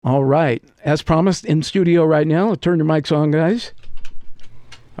All right. As promised, in studio right now. Turn your mics on, guys.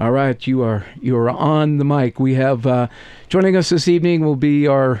 All right. You are on the mic. We have joining us this evening will be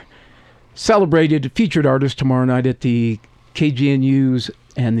our celebrated featured artist tomorrow night at the KGNU's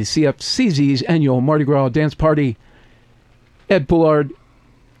and the CFCZ's annual Mardi Gras dance party. Ed Poullard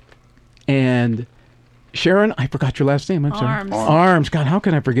and Sharon, I forgot your last name. I'm sorry. Arms. God, how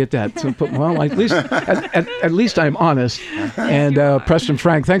can I forget that? So, well, at least I'm honest. And Preston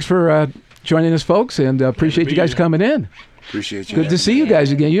Frank, thanks for joining us, folks, and appreciate you guys coming in. Appreciate you. Good to see you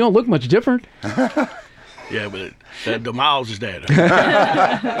guys again. You don't look much different. Yeah, but the miles is there.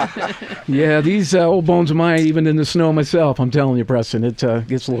 Yeah, these old bones of mine, even in the snow myself, I'm telling you, Preston, it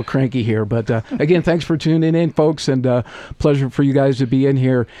gets a little cranky here. But again, thanks for tuning in, folks, and pleasure for you guys to be in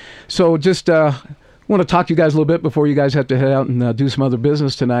here. So just want to talk to you guys a little bit before you guys have to head out and do some other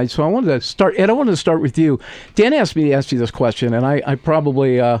business tonight. So I wanted to start, Ed, I wanted to start with you. Dan asked me to ask you this question, and I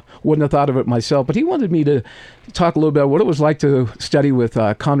probably wouldn't have thought of it myself, but he wanted me to talk a little bit about what it was like to study with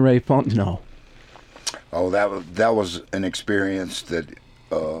Conrad Fontenot. Oh, that was an experience that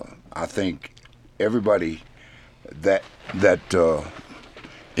I think everybody that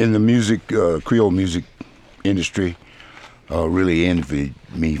in the music Creole music industry really envied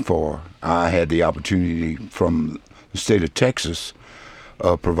me for. I had the opportunity from the state of Texas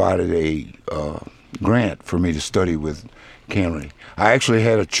provided a grant for me to study with Canray. I actually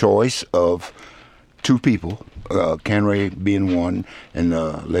had a choice of two people, Canray being one, and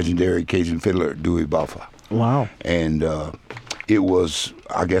the legendary Cajun fiddler Dewey Baffa. Wow. And it was,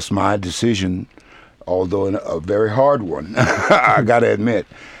 I guess, my decision, although a very hard one, I got to admit,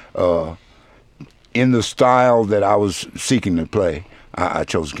 in the style that I was seeking to play, I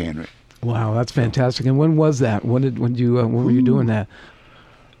chose Canray. Wow, that's fantastic. And when was that? When were you doing that?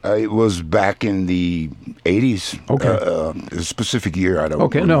 It was back in the 80s. Okay. A specific year, I don't know.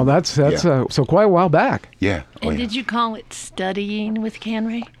 Okay, no, that's so quite a while back. Yeah. And did you call it studying with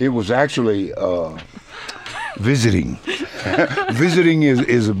Canray? It was actually visiting. Visiting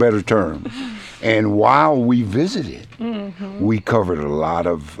is a better term. And while we visited, we covered a lot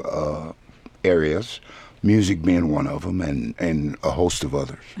of areas, music being one of them, and a host of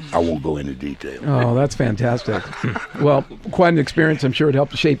others. I won't go into detail. Oh, that's fantastic. Well, quite an experience. I'm sure it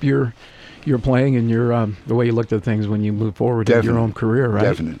helped shape your playing and your the way you looked at things when you moved forward in your own career, right?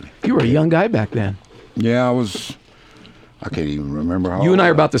 Definitely. You were a young guy back then. Yeah, I can't even remember how old. You and I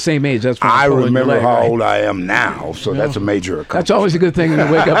are about the same age. That's I remember how old I am now, so that's a major accomplishment. That's always a good thing when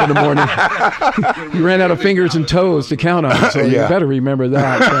you wake up in the morning. You ran out of fingers and toes to count on, so you better remember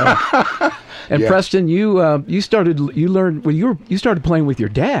that. And Preston, you started playing with your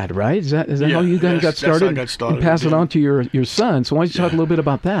dad, right? Is that how you guys got started? That's how I got started. And pass it on to your son. So why don't you talk a little bit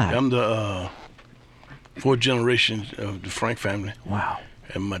about that? I'm the fourth generation of the Frank family. Wow.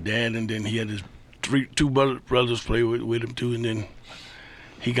 And my dad, and then he had his two brothers play with him too, and then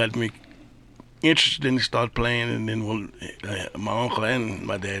he got me interested and started playing, and then my uncle and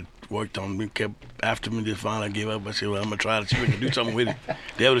my dad worked on me, kept after me. Just finally I gave up. I said, well, I'm going to try to see if I can do something with it.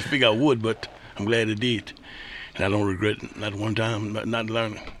 They always figured I would, but I'm glad I did. And I don't regret it, not one time, not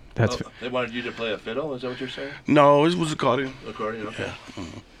learning. They wanted you to play a fiddle, is that what you're saying? No, it was accordion. Accordion, okay. Yeah.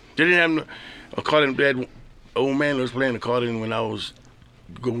 Mm-hmm. They didn't have no accordion. Dad, old man was playing accordion when I was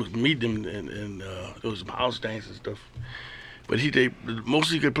going to meet them, and there was some house dance and stuff. But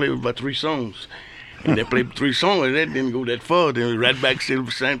mostly he could play with about 3 songs. And they played 3 songs, and that didn't go that far. Then right back, still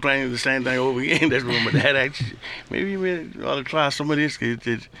playing the same thing over again. That's when my dad actually, maybe you ought to try some of this,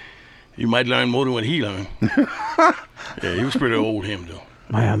 because you might learn more than what he learned. Yeah, he was pretty old, him, though.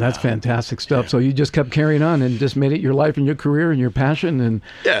 Man, that's fantastic stuff. Yeah. So you just kept carrying on and just made it your life and your career and your passion, and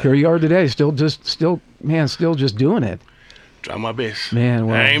here you are today, still just doing it. Try my best. Man,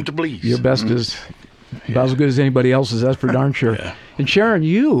 well, I aim to please. Your best is about as good as anybody else's, that's for darn sure. Yeah. And Sharon,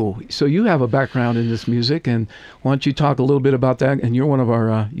 you have a background in this music, and why don't you talk a little bit about that? And you're one of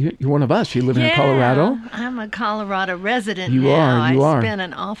our, you're one of us. You live in Colorado. I'm a Colorado resident You now. are. I spent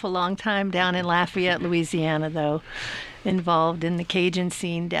an awful long time down in Lafayette, Louisiana, though, involved in the Cajun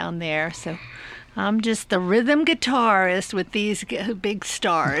scene down there. So I'm just the rhythm guitarist with these big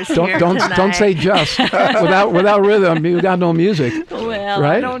stars. Don't say just. Without rhythm, you got no music. Well,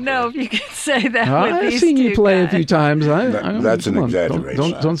 right? I don't know if you can say that with I've these seen you play guys. a few times. That's an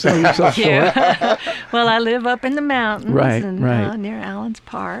exaggeration. Don't sell yourself short. Well, I live up in the mountains, right. Near Allen's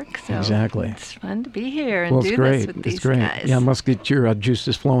Park. So exactly. It's fun to be here and do this with these guys. Yeah, must get your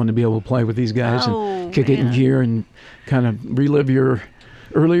juices flowing to be able to play with these guys and kick it in gear and kind of relive your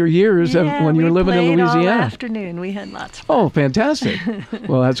earlier years when you were living in Louisiana. All afternoon. We had lots of fun. Oh, fantastic.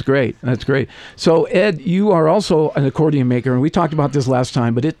 Well, that's great. That's great. So, Ed, you are also an accordion maker, and we talked about this last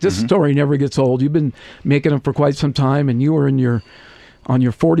time, but this story never gets old. You've been making them for quite some time, and you were on your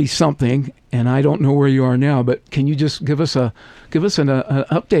 40-something, and I don't know where you are now, but can you just give us an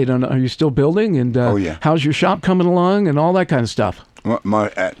update on, are you still building, and how's your shop coming along, and all that kind of stuff?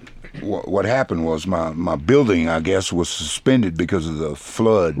 What happened was my building, I guess, was suspended because of the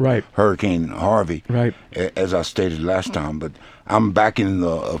flood, Hurricane Harvey, as I stated last time. But I'm back in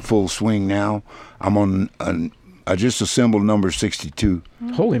the full swing now. I'm on. I just assembled number 62.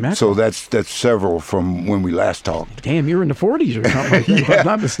 Holy mackerel! So that's several from when we last talked. Damn, you're in the 40s or something. Like that, if I'm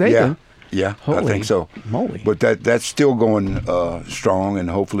not mistaken. Yeah, Holy I think so. Moly! But that's still going strong, and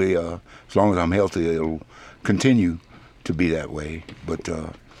hopefully, as long as I'm healthy, it'll continue to be that way. But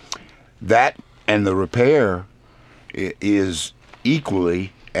that and the repair is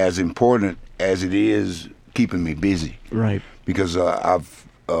equally as important as it is keeping me busy. Right. Because I've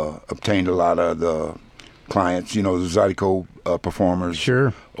obtained a lot of the clients, the Zydeco performers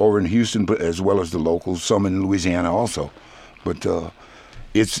over in Houston, but as well as the locals, some in Louisiana also. But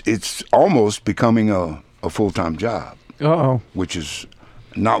it's almost becoming a full-time job. Which is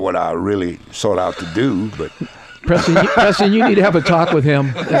not what I really sought out to do, but... Preston, you need to have a talk with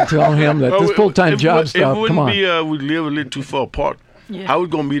him and tell him that this full-time job stuff, come on. We live a little too far apart. I was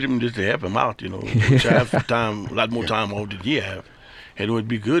going to meet him just to help him out, which I have a lot more time off than he have. And it would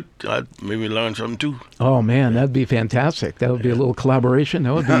be good. I'd maybe learn something too. Oh man, that'd be fantastic. That would be a little collaboration.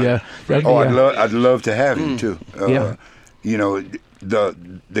 That would be. I'd love to have him too.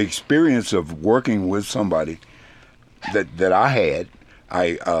 The experience of working with somebody that I had.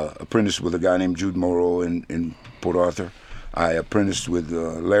 I apprenticed with a guy named Jude Morrow in Port Arthur. I apprenticed with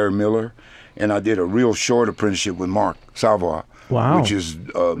Larry Miller, and I did a real short apprenticeship with Mark Savoy, which is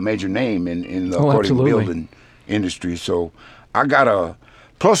a major name in the accordion building industry. So I got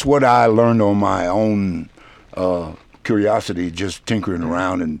plus what I learned on my own curiosity, just tinkering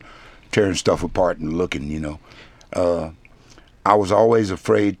around and tearing stuff apart and looking, I was always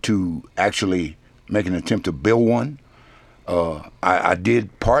afraid to actually make an attempt to build one. I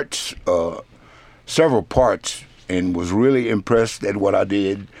did parts, several parts, and was really impressed at what I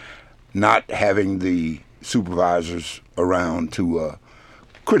did, not having the supervisors around to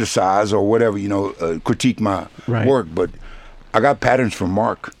criticize or whatever, critique my work. But I got patterns from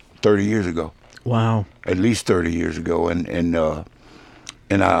Mark 30 years ago. Wow. At least 30 years ago. And I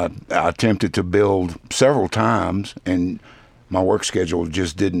attempted to build several times, and my work schedule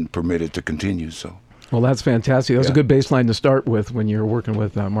just didn't permit it to continue, so. Well, that's fantastic. That's a good baseline to start with when you're working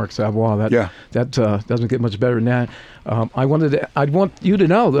with Mark Savoy. That doesn't get much better than that. I'd want you to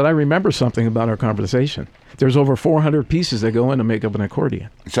know that I remember something about our conversation. There's over 400 pieces that go in to make up an accordion.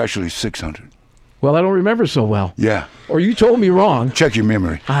 It's actually 600. Well, I don't remember so well. Yeah. Or you told me wrong. Check your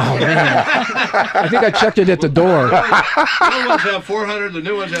memory. Oh, man. I think I checked it at the door. The old ones have 400, the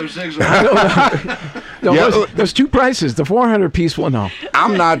new ones have 600. No, there's two prices. The 400-piece one, no.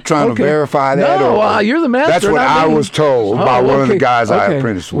 I'm not trying to verify that. No, you're the master. That's what I was told by one of the guys I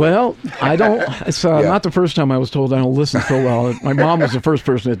apprenticed with. Well, I don't. It's not the first time I was told I don't listen so well. My mom was the first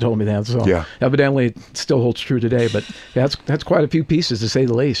person that told me that, so evidently it still holds true today. But that's quite a few pieces, to say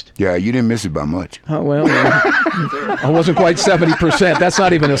the least. Yeah, you didn't miss it by much. Oh, well, I wasn't quite 70%. That's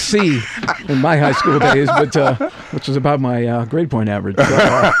not even a C in my high school days, but which is about my grade point average.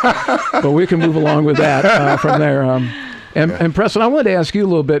 But we can move along with that from there. And Preston, I wanted to ask you a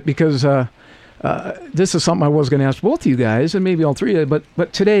little bit because this is something I was going to ask both of you guys, and maybe all three of you.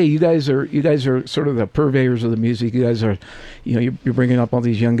 But today, you guys are sort of the purveyors of the music. You guys are, you're bringing up all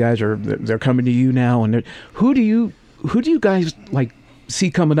these young guys, or they're coming to you now. And who do you guys like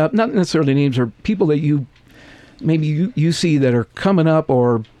see coming up? Not necessarily names, or people that you see that are coming up,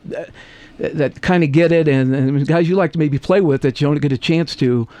 or that kind of get it, and guys you like to maybe play with that you don't get a chance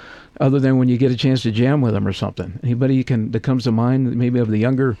to, other than when you get a chance to jam with them or something. Anybody that comes to mind, maybe of the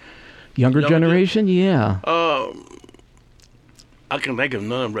younger generation? Yeah. I can think of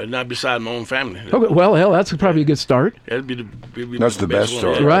none right now beside my own family. Okay, well, hell, that's probably a good start. That'd be that's the best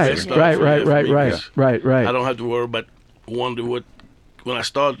start. Right. I don't have to worry about wonder what. When I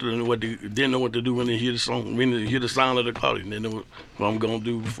started, didn't know what to do when they hear the song. When they hear the sound of the accordion, they know what I'm gonna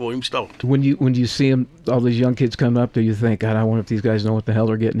do before him start. When you see them, all these young kids come up, do you think, God, I wonder if these guys know what the hell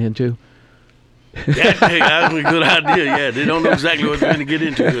they're getting into? That's a good idea. Yeah, they don't know exactly what they're going to get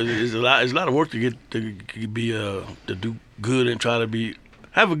into. It's a lot of work to to do good and try to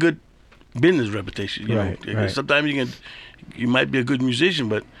have a good business reputation. You know? Sometimes you might be a good musician,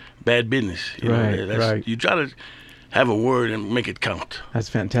 but bad business. Right. You try to have a word and make it count. That's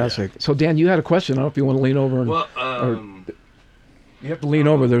fantastic. So, Dan, you had a question. I don't know if you want to lean over. Well, You have to lean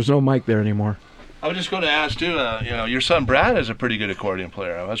over. There's no mic there anymore. I was just going to ask too. Your son Brad is a pretty good accordion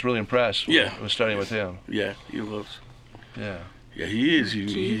player. I was really impressed. With studying with him. Yeah, he was. Yeah. Yeah, he is.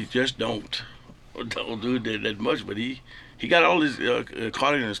 He just don't do that much, but he got all his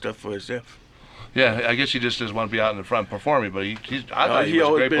accordion and stuff for himself. Yeah, I guess he just doesn't want to be out in the front performing, but I thought he was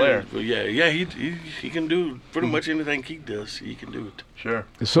a great player. He can do pretty much anything he does. He can do it. Sure.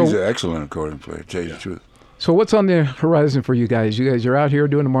 So, he's an excellent accordion player, to tell you the truth. So what's on the horizon for you guys? You guys are out here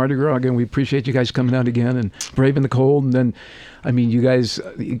doing the Mardi Gras. Again, we appreciate you guys coming out again and braving the cold. And then, I mean, you guys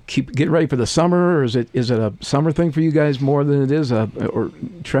keep getting ready for the summer, or is it a summer thing for you guys more than it is or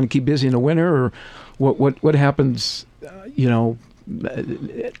trying to keep busy in the winter, or what happens, as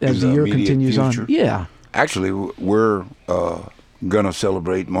the year continues future? On? Yeah. Actually, we're going to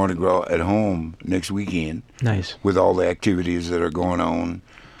celebrate Mardi Gras at home next weekend. Nice. With all the activities that are going on.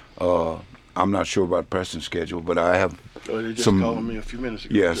 I'm not sure about Preston's schedule, but I have they just some called me a few minutes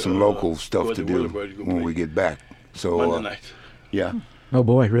ago. Yeah, some local stuff to do when we get back. So Monday night. Yeah. Oh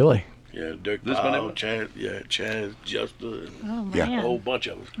boy, really? Yeah, Dirk This Powell, Chad, Juster, and man. a whole bunch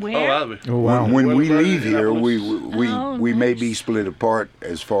of them. Where? Oh wow. When we Where- leave here, we may nice. be split apart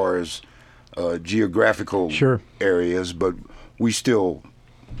as far as geographical Sure. areas, but we still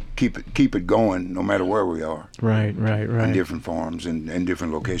keep it going no matter where we are. Right. In different farms and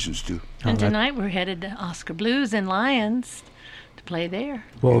different locations too. And tonight we're headed to Oscar Blues in Lyons to play there.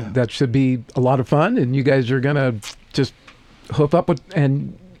 Well, that should be a lot of fun, and you guys are gonna just hoof up with,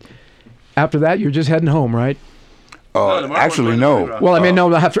 and after that you're just heading home, right? Actually, no. Well, I mean,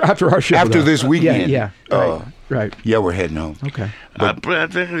 no, after our show. After though. this weekend. Yeah. Right. Yeah, we're heading home. Okay. I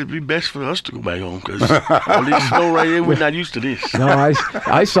think it'd be best for us to go back home because all this snow right here, we're not used to this. No,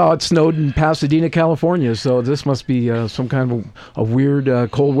 I saw it snowed in Pasadena, California, so this must be some kind of weird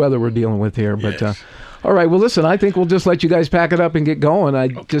cold weather we're dealing with here. But Yes. all right, well, listen, I think we'll just let you guys pack it up and get going. I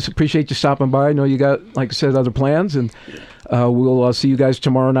just appreciate you stopping by. I know you got, like I said, other plans, and we'll see you guys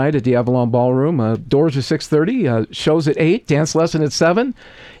tomorrow night at the Avalon Ballroom. Doors are 6:30, shows at 8, dance lesson at 7,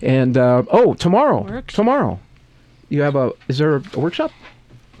 and tomorrow. You have is there a workshop?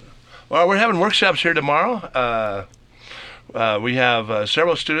 Well, we're having workshops here tomorrow. We have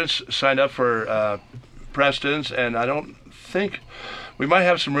several students signed up for Preston's, and I don't think we might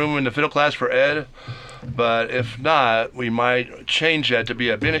have some room in the fiddle class for Ed, but if not, we might change that to be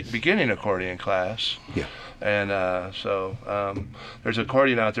a beginning accordion class. Yeah. And so there's an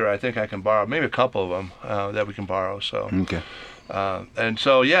accordion out there I think I can borrow, maybe a couple of them that we can borrow. So. Okay. And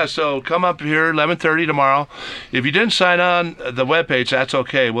so, so come up here 11:30 tomorrow. If you didn't sign on the webpage, that's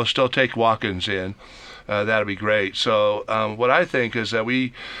okay. We'll still take walk-ins in. That'll be great. So what I think is that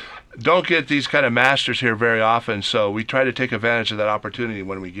we don't get these kind of masters here very often, so we try to take advantage of that opportunity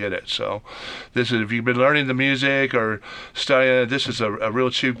when we get it. So this is, if you've been learning the music or studying it, this is a real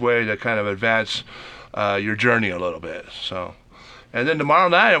cheap way to kind of advance your journey a little bit. So. And then tomorrow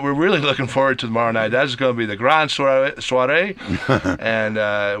night, we're really looking forward to tomorrow night. That's going to be the Grand Soiree. And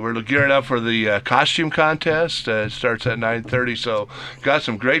we're gearing up for the costume contest. It starts at 9:30, so got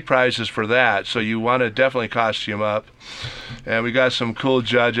some great prizes for that. So you want to definitely costume up. And we got some cool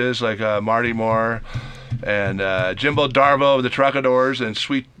judges like Marty Moore and Jimbo Darvo of the Truckadores and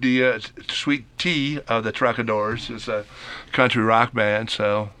Sweet Tea of the Truckadores. It's a country rock band.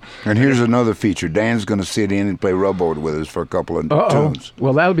 So. And here's another feature. Dan's going to sit in and play rubboard with us for a couple of tunes.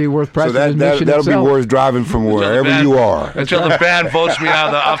 Well, that'll be worth practicing. So that'll be worth driving from wherever you are. Until the band votes me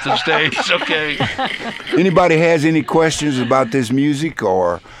off the stage. Okay. Anybody has any questions about this music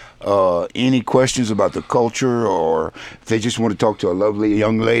or any questions about the culture, or if they just want to talk to a lovely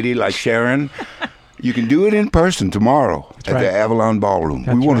young lady like Sharon, you can do it in person tomorrow at the Avalon Ballroom.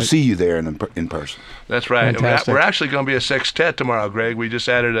 We want to see you there in person. That's right. Fantastic. We're actually going to be a sextet tomorrow, Greg. We just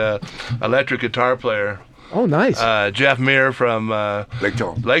added a electric guitar player. Oh, nice. Jeff Meir from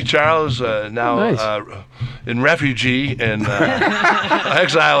Lake Charles, now in refugee in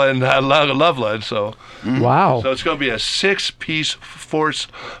exile in Loveland. So wow. So it's going to be a 6-piece force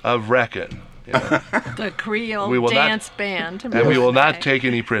of wrecking. The Creole dance band. And we will not take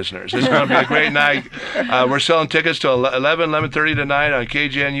any prisoners. It's going to be a great night. We're selling tickets to 11:30 tonight on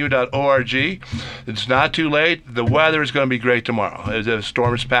KGNU.org. It's not too late. The weather is going to be great tomorrow. The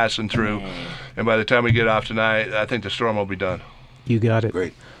storm is passing through. And by the time we get off tonight, I think the storm will be done. You got it.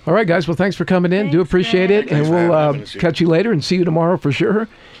 Great. All right, guys. Well, thanks for coming in. Do appreciate it. Thanks and we'll having us here. catch you later and see you tomorrow for sure.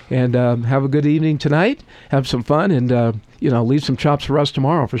 And have a good evening tonight. Have some fun and, leave some chops for us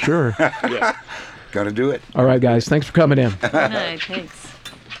tomorrow for sure. Got to do it. All right, guys. Thanks for coming in. Good night. Thanks.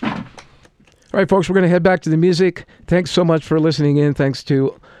 All right, folks, we're going to head back to the music. Thanks so much for listening in. Thanks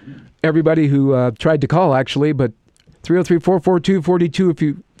to everybody who tried to call, actually, but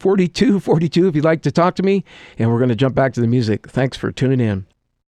 303-442-4242 if you'd like to talk to me, and we're going to jump back to the music. Thanks for tuning in.